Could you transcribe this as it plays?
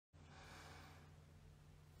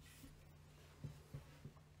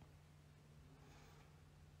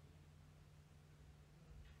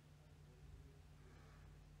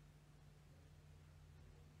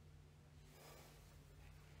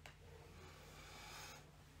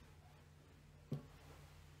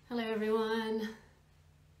Hello everyone.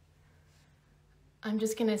 I'm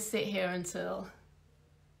just gonna sit here until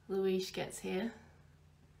Louise gets here.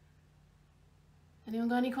 Anyone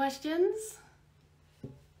got any questions?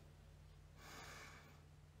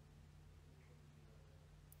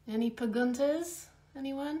 Any preguntas?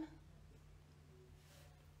 Anyone?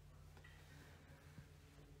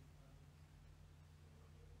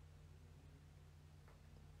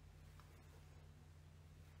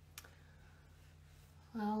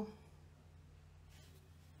 Well,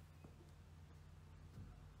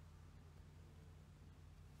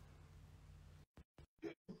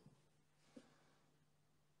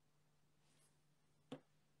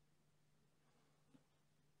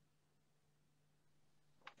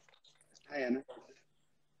 Hi, Anna.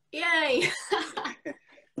 yay!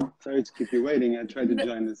 Sorry to keep you waiting. I tried to No.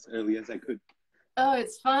 join as early as I could. Oh,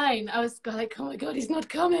 it's fine. I was like, oh my god, he's not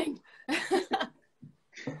coming.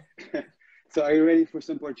 So are you ready for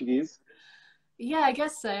some Portuguese? Yeah, I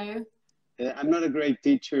guess so. I'm not a great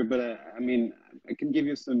teacher, but I mean, I can give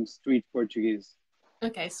you some street Portuguese.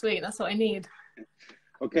 Okay, sweet. That's what I need.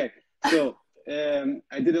 Okay, so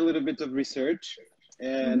I did a little bit of research,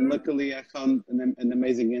 and luckily I found an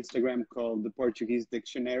amazing Instagram called the Portuguese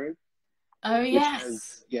Dictionary, Oh, which yes.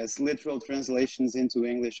 has, yes, literal translations into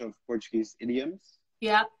English of Portuguese idioms.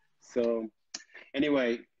 Yeah. So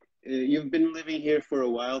anyway, you've been living here for a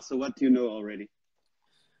while, so what do you know already?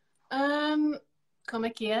 Como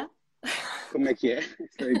é que é? Como é que é?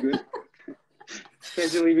 Very good.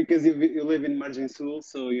 Especially because you live in Margem Sul,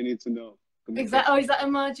 so you need to know. Exactly. Oh, is that a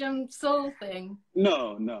Marjam Soul thing?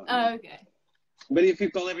 No. Oh, okay. But if you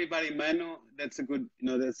call everybody Mano, that's a good,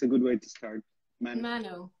 that's a good way to start. Mano.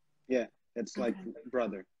 Mano. Yeah, that's like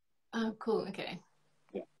brother. Oh, cool. Okay.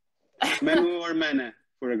 Yeah. Manu or Mana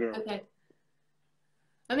for a girl. Okay.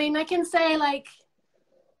 I mean, I can say like,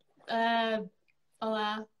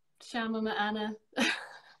 hola, chamo-me Anna.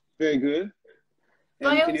 Very good.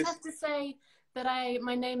 But I always have to say that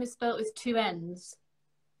my name is spelled with two N's.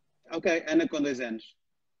 Okay, Ana com dois N's.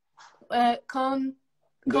 Com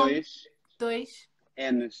dois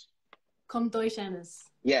N's. Com dois N's.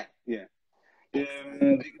 Yeah. Do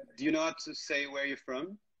you know how to say where you're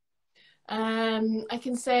from? I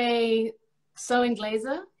can say sou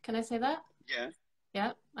inglesa. Can I say that? Yeah.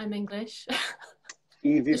 Yeah, I'm English.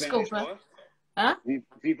 E vive em Desculpa. Lisboa? Huh?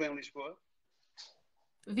 Vive em Lisboa?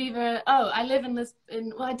 Viva. Oh, I live in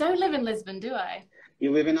Lisbon. Well, I don't live in Lisbon, do I?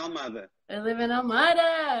 You live in Almada. I live in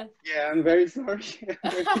Almada. Yeah, I'm very sorry.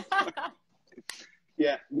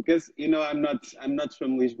 Yeah, because I'm not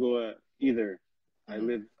from Lisboa either. I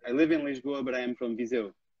live in Lisboa, but I am from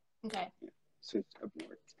Viseu. Okay. Yeah, so it's up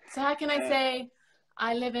north. So how can I say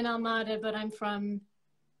I live in Almada, but I'm from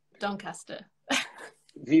Doncaster?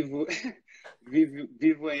 Vivo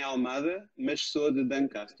em Almada, mas sou de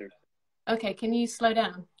Doncaster. Okay, can you slow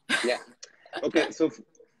down? Yeah. Okay, so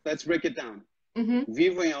let's break it down.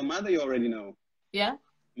 Vivo em Almada, you already know. Yeah.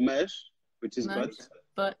 Mas, which is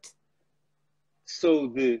but.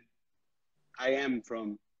 Sou de, I am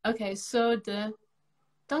from. Okay, sou de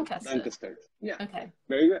Doncaster. Doncaster. Yeah. Okay.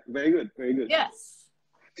 Very good. Yes.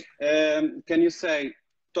 Can you say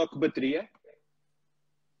toco bateria?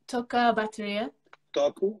 Toca a bateria.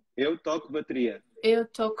 Eu toco bateria. Eu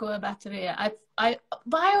toco a bateria. I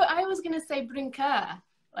was gonna say brincar,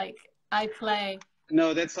 like I play.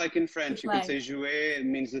 No, that's like in French. You can say jouer. It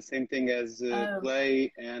means the same thing as play,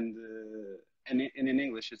 and in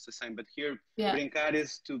English it's the same. But here, brincar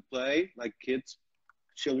is to play, like kids,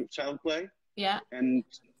 child play. Yeah. And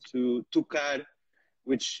to tocar,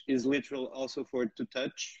 which is literal also for to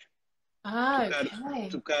touch. Okay.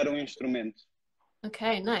 Tocar instrumento.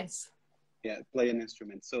 Okay, nice. Yeah, play an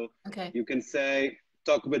instrument. So you can say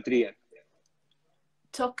toco bateria.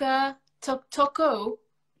 Toco.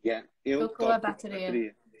 Yeah, eu toco a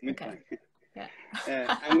bateria. Okay.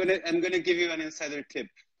 Yeah. I'm gonna give you an insider tip.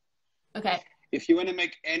 Okay. If you want to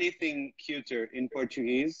make anything cuter in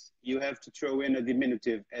Portuguese, you have to throw in a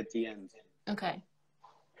diminutive at the end. Okay.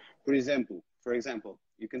 For example,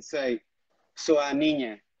 you can say sou a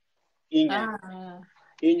Aninha. Inha.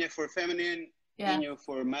 Inha for feminine. Yeah. Inho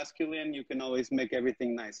for masculine. You can always make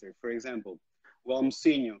everything nicer. For example, o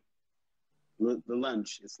almocinho, the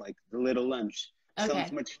lunch. It's like the little lunch.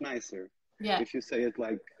 Sounds much nicer if you say it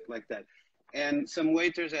like that. And some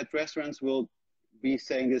waiters at restaurants will be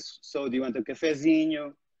saying this. So do you want a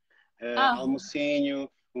cafezinho, almocinho,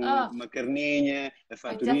 uma carninha, a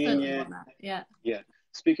faturinha? Yeah.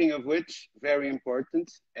 Speaking of which, very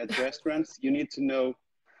important, at restaurants, you need to know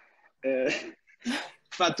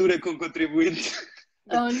fatura com contribuinte.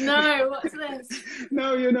 Oh no, what's this?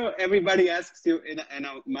 No, everybody asks you, and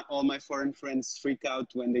all my foreign friends freak out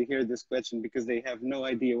when they hear this question because they have no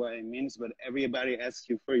idea what it means. But everybody asks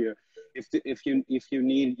you for if you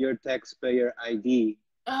need your taxpayer ID.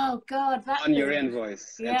 Oh God, that on thing. your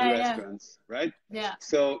invoice at the restaurants, right? Yeah.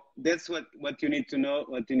 So that's what you need to know.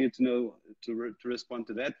 What you need to know to respond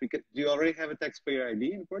to that. Because do you already have a taxpayer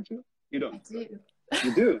ID in Portugal? You don't. I do.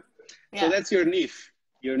 You do. Yeah. So that's your NIF.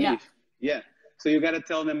 Your Yeah. NIF. Yeah. So you gotta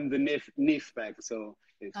tell them the NIF back. So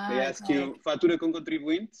if they ask you fatura com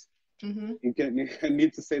contribuinte, you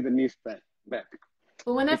need to say the NIF back.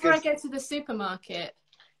 Well, whenever I go to the supermarket,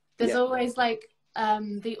 there's always like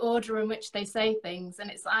the order in which they say things,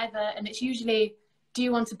 and it's usually, do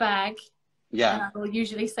you want a bag? Yeah. And I will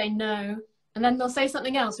usually say no, and then they'll say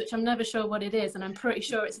something else which I'm never sure what it is, and I'm pretty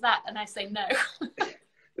sure it's that, and I say no.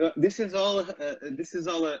 This is all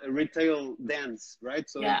a retail dance, right?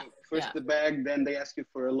 So first the bag, then they ask you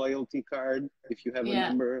for a loyalty card if you have a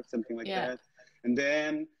number, something like that, and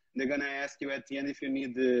then they're gonna ask you at the end if you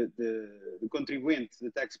need the contribuinte,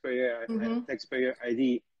 the taxpayer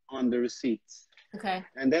ID on the receipts. Okay.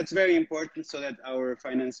 And that's very important so that our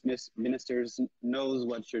finance ministers knows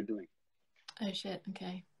what you're doing. Oh shit.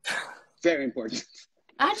 Okay. Very important.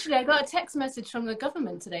 Actually, I got a text message from the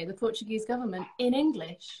government today, the Portuguese government, in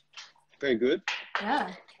English. Very good.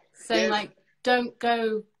 Yeah. Saying like, don't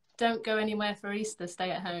go anywhere for Easter,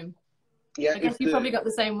 stay at home. Yeah. I guess you probably got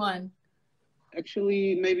the same one.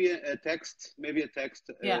 Actually, maybe a text.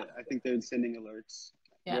 Yeah. I think they're sending alerts.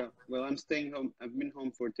 Yeah. Well, I'm staying home. I've been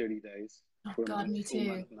home for 30 days. Oh God, me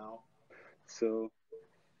too. Now. So,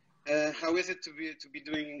 how is it to be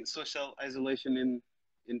doing social isolation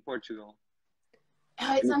in Portugal?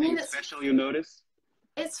 Anything special you notice?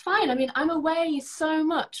 It's fine. I mean, I'm away so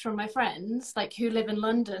much from my friends, like who live in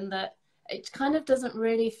London, that it kind of doesn't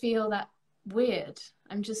really feel that weird.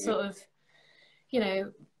 I'm just sort of,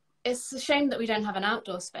 it's a shame that we don't have an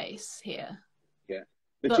outdoor space here. Yeah.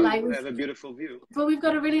 But you have a beautiful view. But we've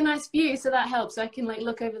got a really nice view, so that helps. So I can like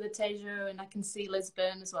look over the Tejo, and I can see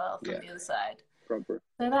Lisbon as well from the other side. Proper.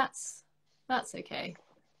 So that's okay.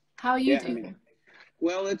 How are you doing?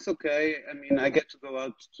 Well, it's okay. I mean, I get to go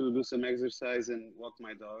out to do some exercise and walk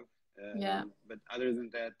my dog. But other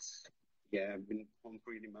than that, I've been home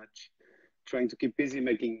pretty much, trying to keep busy,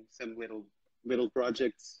 making some little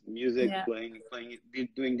projects, music, playing,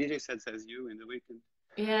 doing DJ sets as you in the weekend.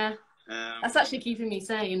 Yeah. That's actually keeping me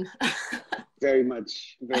sane. Very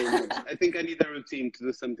much. I think I need a routine to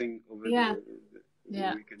do something over the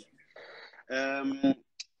weekend.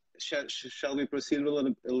 Shall we proceed with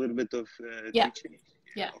a little bit of teaching?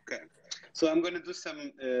 Yeah. Okay. So I'm going to do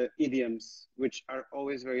some idioms, which are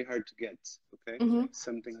always very hard to get. Okay.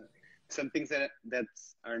 Some things that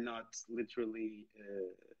are not literally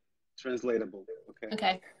translatable. Okay.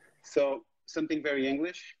 Okay. So something very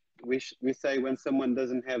English. We say when someone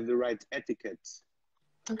doesn't have the right etiquette.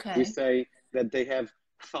 Okay. We say that they have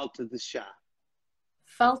falta de chá.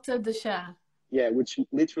 Falta de chá. Yeah, which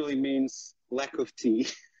literally means lack of tea.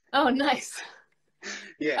 Oh, nice.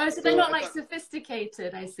 Yeah. Oh, so they're not like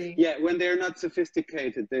sophisticated, I see. Yeah, when they're not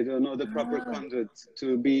sophisticated, they don't know the proper conduit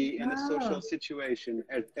to be in a social situation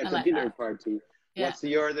at a dinner party. Yeah. What's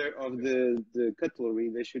the order of the cutlery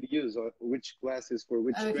they should use, or which glasses for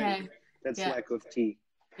which drink? That's lack of tea.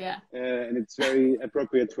 Yeah. And it's very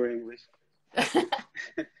appropriate for English.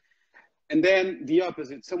 And then the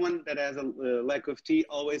opposite, someone that has a lack of tea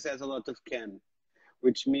always has a lot of can,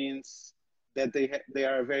 which means that they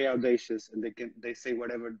are very audacious and they say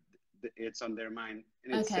whatever it's on their mind.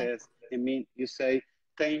 And you say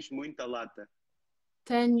tens muita lata.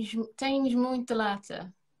 Tens muita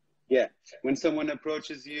lata. Yeah, when someone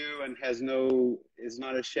approaches you and is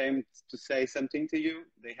not ashamed to say something to you,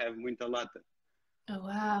 they have muita lata. Oh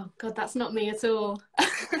wow, God, that's not me at all.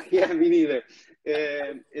 Yeah, me neither.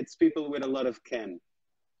 It's people with a lot of can.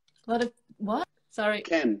 A lot of what? Sorry.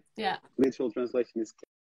 Can. Yeah. Literal translation is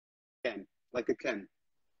can, like a can.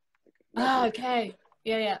 Okay.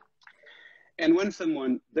 Yeah. And when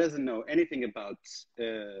someone doesn't know anything about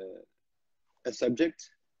a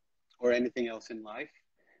subject or anything else in life,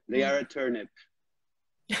 they are a turnip.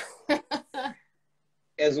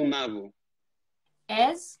 És nabo.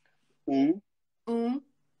 És?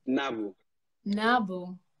 Nabo.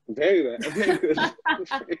 Nabo. Very well. Very good.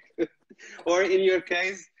 Very good. Or in your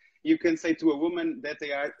case, you can say to a woman that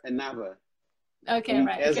they are a nava. Okay,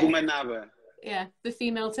 right. És uma nava. Yeah, the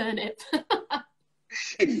female turnip.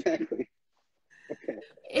 Exactly. Okay.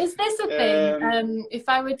 Is this a thing? If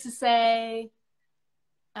I were to say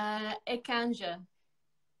e canja.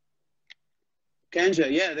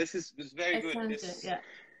 Canja, yeah, this is very good. Canja, yeah.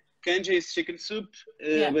 canja is chicken soup,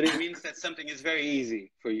 but it means that something is very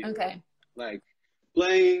easy for you. Okay. Like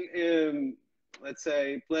playing, let's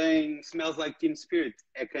say, playing Smells Like Teen Spirit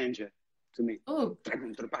é canja to me. Oh.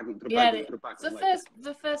 Yeah, it's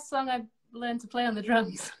the first song I learned to play on the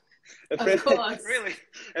drums. Of course. Really?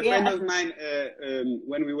 A friend of mine,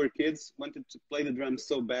 when we were kids, wanted to play the drums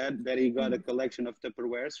so bad that he got a collection of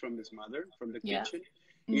Tupperwares from his mother, from the kitchen.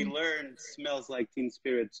 He learned Smells Like Teen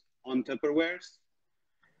Spirit on Tupperwares.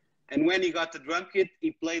 And when he got the drum kit,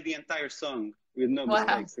 he played the entire song with no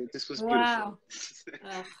mistakes. This was beautiful.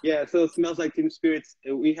 Yeah, so Smells Like Teen Spirit.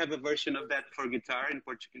 We have a version of that for guitar in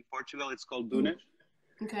Portugal. It's called Dunas.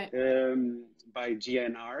 Okay. By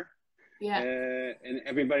GNR. Yeah. And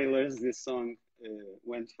everybody learns this song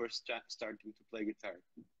when first starting to play guitar.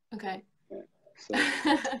 Okay. Yeah, so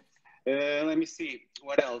let me see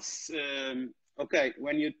what else. Okay,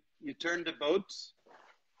 when you turn the boat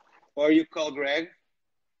or you call Greg,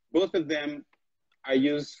 both of them are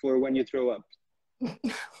used for when you throw up.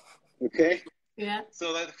 Okay. Yeah.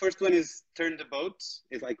 So the first one is turn the boat.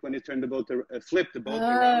 It's like when you turn the boat, flip the boat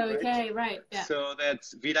around. Oh, okay, right. Yeah. So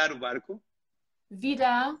that's virar o barco.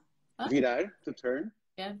 Virar. Virar, to turn.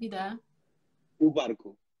 Yeah, virar. O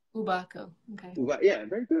barco. O barco. Okay. Yeah,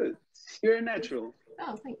 very good. You're a natural.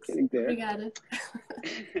 Oh, thanks. Getting there. Obrigada.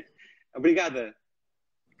 Obrigada.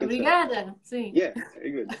 Obrigada. Sim. Yeah,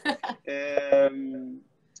 very good.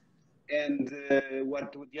 And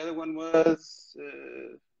what the other one was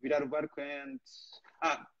virar o barco and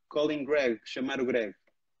calling Greg, chamar o Greg.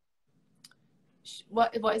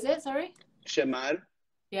 What is it? Sorry. Chamar.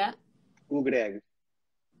 Yeah. O Greg.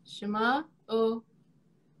 Chamar o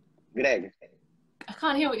Greg. I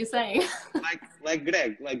can't hear what you're saying. like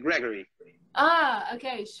Greg, like Gregory.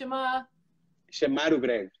 Okay. Chamar o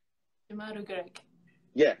Greg. Chamar o Greg.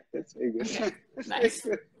 Yeah, that's very good. Okay. Nice.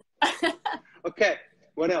 Okay,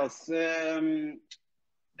 what else? Apanhar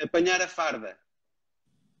a farda.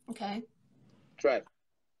 Okay. Try.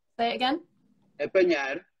 Say it again.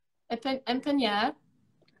 Apanhar. Empenhar.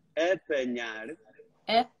 Apanhar.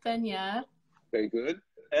 Apanhar. Very good.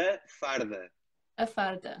 A farda. A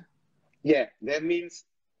farda. Yeah, that means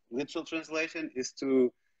literal translation is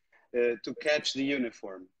to catch the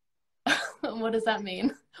uniform. What does that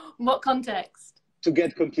mean? What context? To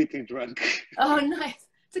get completely drunk. Oh, nice.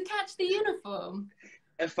 To catch the uniform.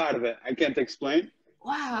 A farda. I can't explain.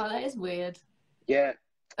 Wow, that is weird. Yeah.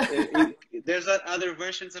 There's other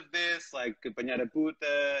versions of this, like apanhar a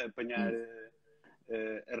puta, apanhar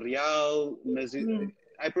a real.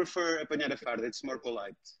 I prefer apanhar a farda. It's more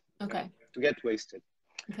polite. Okay. To get wasted.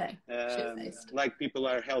 Okay. Shit-faced. Like people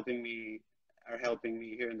are helping me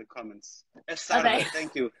here in the comments. A sarda. Okay.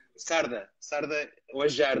 Thank you. Sarda or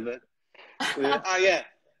jarda. Yeah.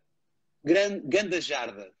 Ganda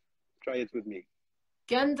jarda. Try it with me.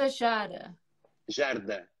 Ganda jarda.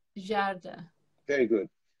 Jarda. Very good.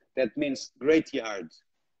 That means great yard.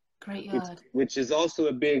 Great yard. Which is also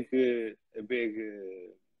a big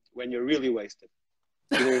when you're really wasted.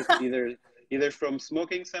 Either from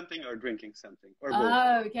smoking something or drinking something or both.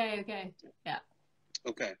 Oh, okay. Yeah.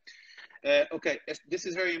 Okay. Okay. This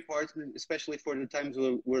is very important, especially for the times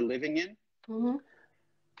we're living in.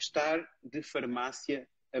 Estar de farmácia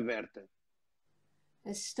aberta.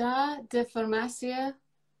 Estar de farmácia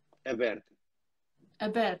aberta.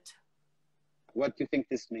 Aberto. What do you think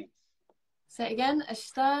this means? Say it again.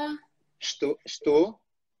 Estar. Estou.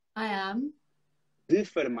 I am. De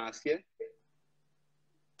farmácia.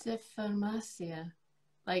 De farmácia.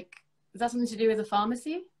 Like, is that something to do with a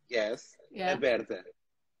pharmacy? Yes. Yeah. Aberta.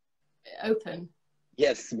 Open.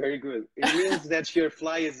 Yes, very good. It means that your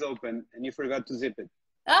fly is open and you forgot to zip it.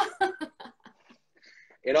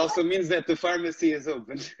 It also means that the pharmacy is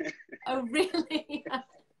open. Oh, really?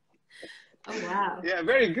 Oh, wow. Yeah,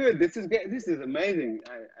 very good. This is amazing.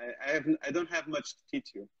 I don't have much to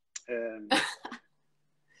teach you.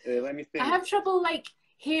 Let me think. I have trouble like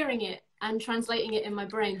hearing it and translating it in my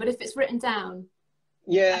brain, but if it's written down.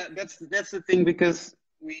 Yeah, that's the thing, because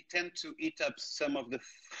we tend to eat up some of the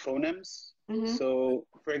phonemes. So,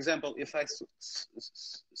 for example, if I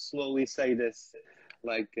slowly say this,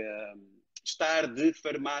 like estar de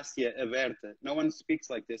farmácia aberta, no one speaks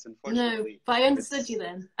like this, unfortunately. No, but I understood you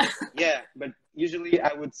then. Yeah, but usually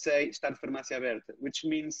I would say estar de farmácia aberta, which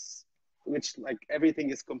like everything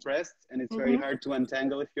is compressed and it's very hard to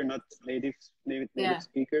untangle if you're not native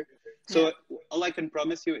speaker. So all I can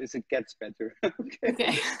promise you is it gets better.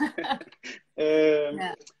 Okay.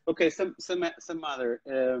 Okay. Some other.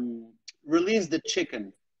 Release the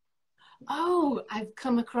chicken. Oh, I've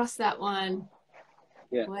come across that one.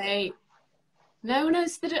 Yeah. Wait. No,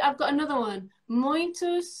 I've got another one.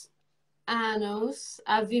 Muitos anos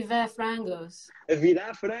a viver frangos. A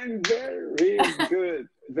virar frango, very good.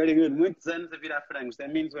 Very good. Muitos anos a virar frangos.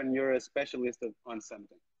 That means when you're a specialist on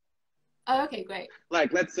something. Oh, okay, great.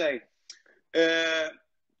 Like, let's say,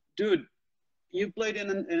 dude, you played in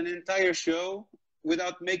an entire show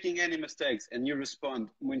without making any mistakes, and you respond,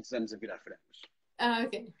 muitos anos a virar frangos. Oh,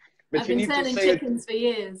 okay. But I've you been need to turning say chickens for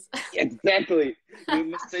years. Exactly. You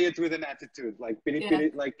must say it with an attitude. Like, piri, Yeah.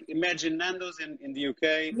 piri, like imagine Nando's in the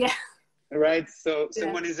UK. Yeah. Right? So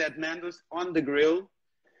someone is at Nando's on the grill,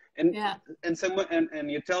 and someone and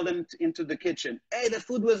you tell them into the kitchen, hey, the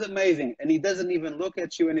food was amazing, and he doesn't even look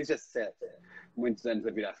at you, and he just says, muitos anos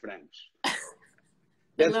a virar frangos.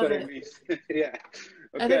 That's what it means. Yeah.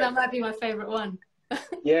 Okay. I think that might be my favorite one.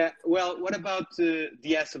 Yeah. Well, what about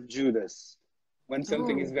the ass of Judas? When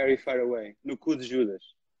something is very far away. No cu de Judas.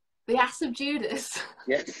 The ass of Judas?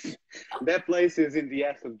 Yes. That place is in the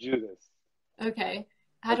ass of Judas. Okay.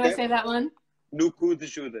 How do I say that one? No cu de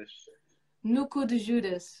Judas. No cu de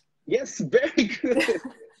Judas. Yes, very good.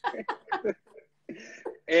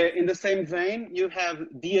 In the same vein, you have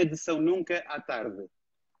Dia de São Nunca à tarde.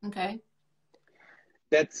 Okay.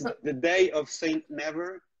 That's the day of Saint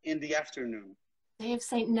Never in the afternoon. Day of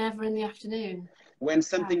Saint Never in the afternoon. When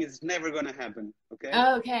something is never going to happen, okay?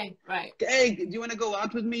 Oh, okay, right. Hey, do you want to go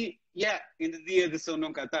out with me? Yeah, in the Dia de São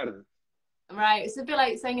Nunca à tarde. Right, it's a bit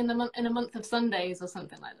like saying in a month of Sundays or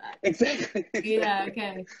something like that. Exactly. Yeah,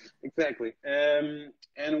 okay. Exactly.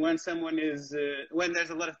 And when someone is, when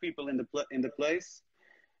there's a lot of people in the place,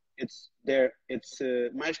 it's there. It's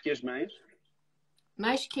mais que as mães.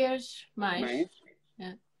 Mais que as mães. Mães.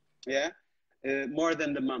 Yeah. Yeah. More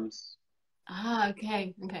than the mums. Ah,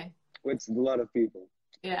 okay, okay. It's a lot of people.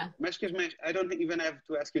 Yeah. Mais que as mães. I don't even have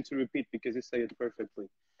to ask you to repeat because you say it perfectly.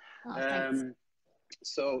 Oh, thanks.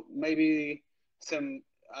 So maybe some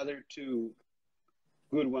other two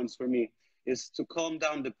good ones for me is to calm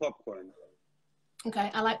down the popcorn. Okay,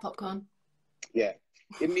 I like popcorn. Yeah,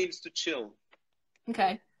 it means to chill.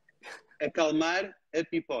 Okay. Acalmar a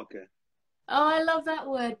pipoca. Oh, I love that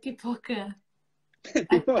word, pipoca.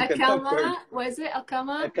 Pipoca, acalmar, popcorn. what is it?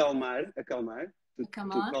 Acalmar? Acalmar. To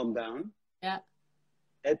calm down. Yeah.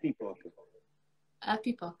 A pipoca. A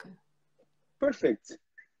pipoca. Perfect.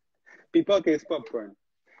 Pipoca is popcorn.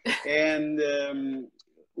 And,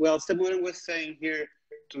 well, someone was saying here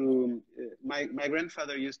to, my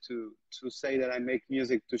grandfather used to say that I make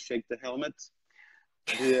music to shake the helmet,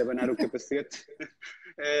 de abanar o capacete.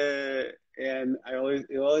 And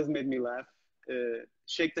it always made me laugh.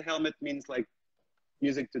 Shake the helmet means like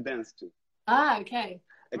music to dance to. Ah, okay.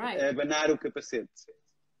 Right. Abanar o capacete.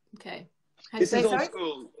 Okay. This is old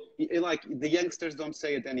school. Like the youngsters don't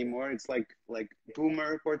say it anymore. It's like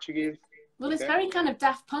boomer Portuguese. Well, it's very kind of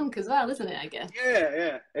Daft Punk as well, isn't it? I guess.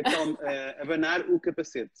 Yeah. Abanar o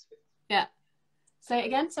capacete. Yeah. Say it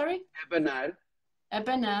again. Sorry. Abanar.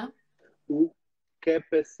 Abanar. O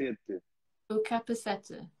capacete. O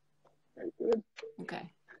capacete. Very good.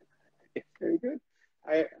 Okay. Yeah, very good.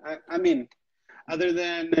 I mean, other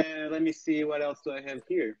than let me see, what else do I have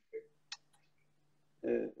here?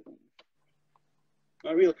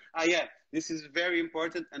 Not really. Yeah. This is very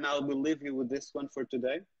important, and I will leave you with this one for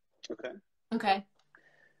today. Okay. Okay.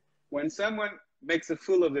 When someone makes a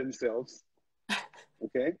fool of themselves,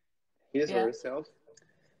 okay, his or herself,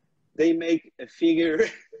 they make a figure.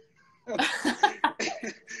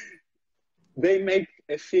 They make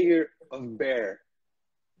a figure of bear.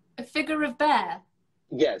 A figure of bear?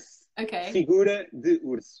 Yes. Okay. Figura de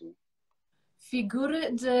urso.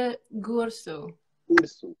 Figura de urso.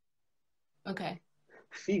 Urso. Okay.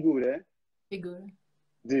 Figura.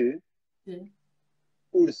 De.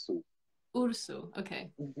 Urso. Urso.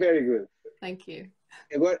 Okay. Very good. Thank you.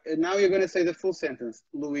 Now you're going to say the full sentence.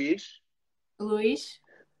 Luís.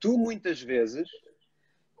 Tu muitas vezes.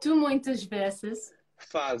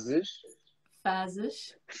 Fazes.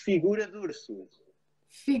 Figura de urso.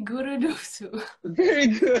 Figura de urso. Very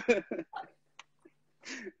good.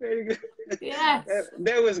 Very good. Yes.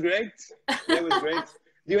 That was great. That was great.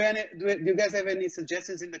 Do you guys have any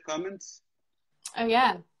suggestions in the comments? Oh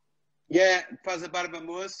yeah. Yeah, faz a barba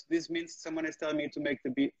moço. This means someone is telling me to make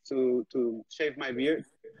to shave my beard.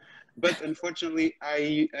 But unfortunately,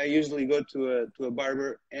 I usually go to a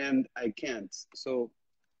barber and I can't. So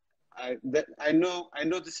I know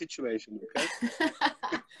the situation. Okay.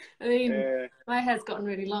 I mean, my hair's gotten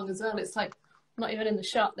really long as well. It's like not even in the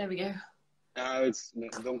shot. There we go.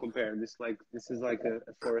 Don't compare. This is like a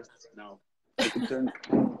forest now. I could turn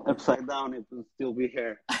upside down, it will still be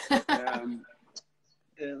hair.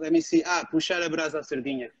 Let me see. Puxar a brasa à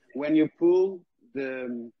sardinha. When you pull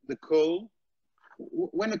the coal,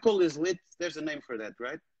 when the coal is lit, there's a name for that,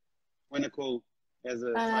 right? when a coal has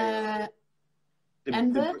a fire?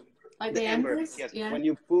 Ember? Like the ember, embers? yes. Yeah. When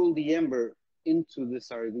you pull the ember into the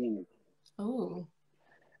sardine. Oh.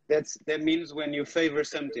 That means when you favor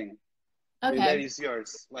something. Okay. That is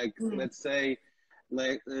yours. Like, let's say,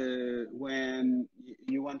 like when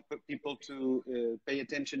you want people to pay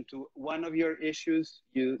attention to one of your issues,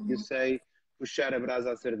 you say puxar a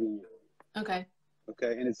brasa à sardinha. Okay.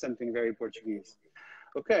 Okay, and it's something very Portuguese.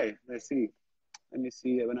 Okay, let's see. Let me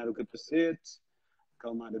see. Abanar o capacete.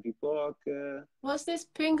 Calmar a pipoca. What's this?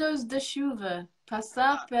 Pingos de chuva.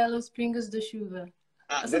 Passar pelos pingos de chuva.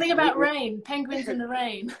 Something about rain. Penguins in the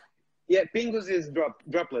rain. Yeah, pingos is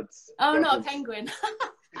droplets. Oh, droplets. not a penguin.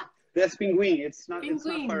 That's pinguim. It's not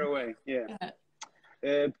far away. Yeah.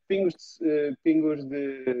 Pingos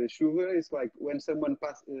de chuva is like when someone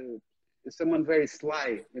someone very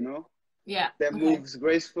sly, you know. Yeah. That moves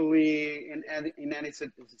gracefully in any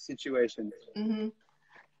situation.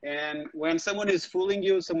 And when someone is fooling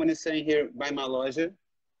you, someone is saying here, by my loja,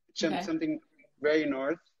 something very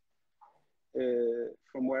north.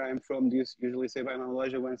 From where I'm from, you usually say by my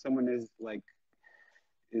loja when someone is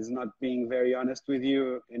not being very honest with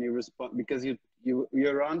you, and you respond because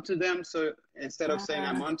you're on to them. So instead of saying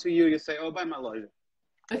I'm on to you, you say, oh, by my loja.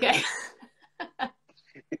 Okay.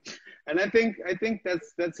 And I think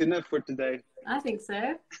that's enough for today. I think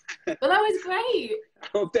so. Well, that was great. I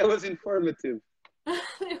hope that was informative.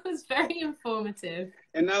 It was very informative.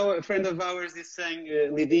 And now a friend of ours is saying,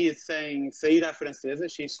 Lydie is saying, sair à francesa.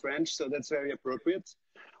 She's French, so that's very appropriate.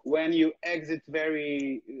 When you exit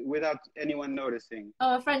without anyone noticing.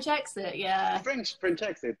 Oh, a French exit, yeah. French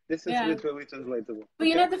exit. This is literally translatable. Well,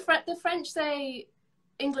 you know, the French say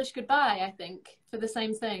English goodbye, I think, for the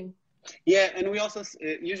same thing. Yeah, and we also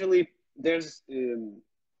usually there's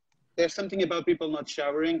something about people not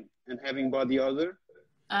showering and having body odor.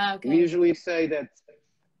 Okay. We usually say that.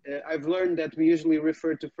 I've learned that we usually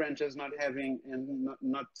refer to French as not having and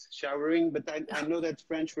not showering, but I know that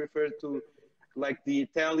French refers to like the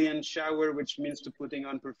Italian shower, which means to putting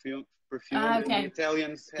on perfume. And the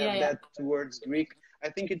Italians have that towards Greek. I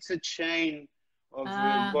think it's a chain of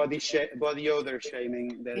body odor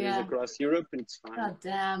shaming that is across Europe. It's fine. God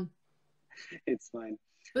damn. It's fine.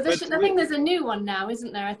 But I think there's a new one now,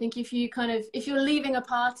 isn't there? I think if you're leaving a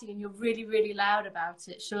party and you're really, really loud about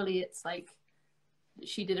it, surely it's like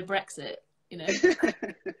she did a Brexit, you know.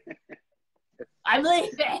 I'm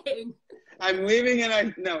leaving. I'm leaving, and I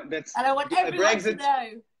want everyone to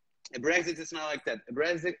know. A Brexit is not like that. A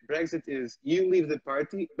Brexit is you leave the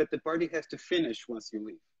party, but the party has to finish once you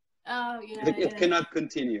leave. Oh yeah. It cannot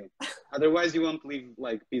continue. Otherwise, you won't leave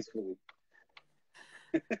like peacefully.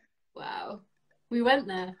 Wow, we went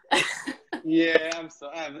there. Yeah,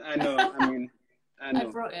 I know. I know. I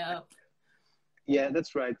brought it up. Yeah,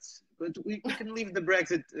 that's right. But we can leave the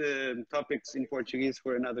Brexit topics in Portuguese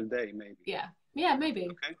for another day, maybe. Yeah, maybe.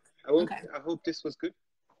 Okay. I hope this was good.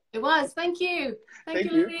 It was. Thank you.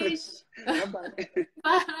 Thank you, Luis. Bye-bye.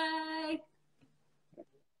 Bye.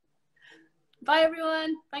 Bye,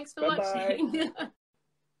 everyone. Thanks for watching.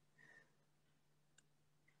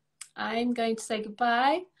 I'm going to say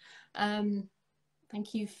goodbye.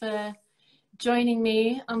 Thank you for joining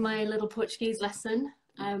me on my little Portuguese lesson.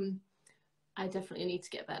 I definitely need to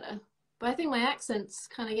get better, but I think my accent's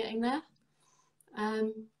kind of getting there.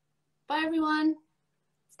 Bye, everyone.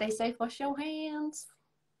 Stay safe. Wash your hands.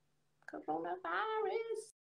 Coronavirus.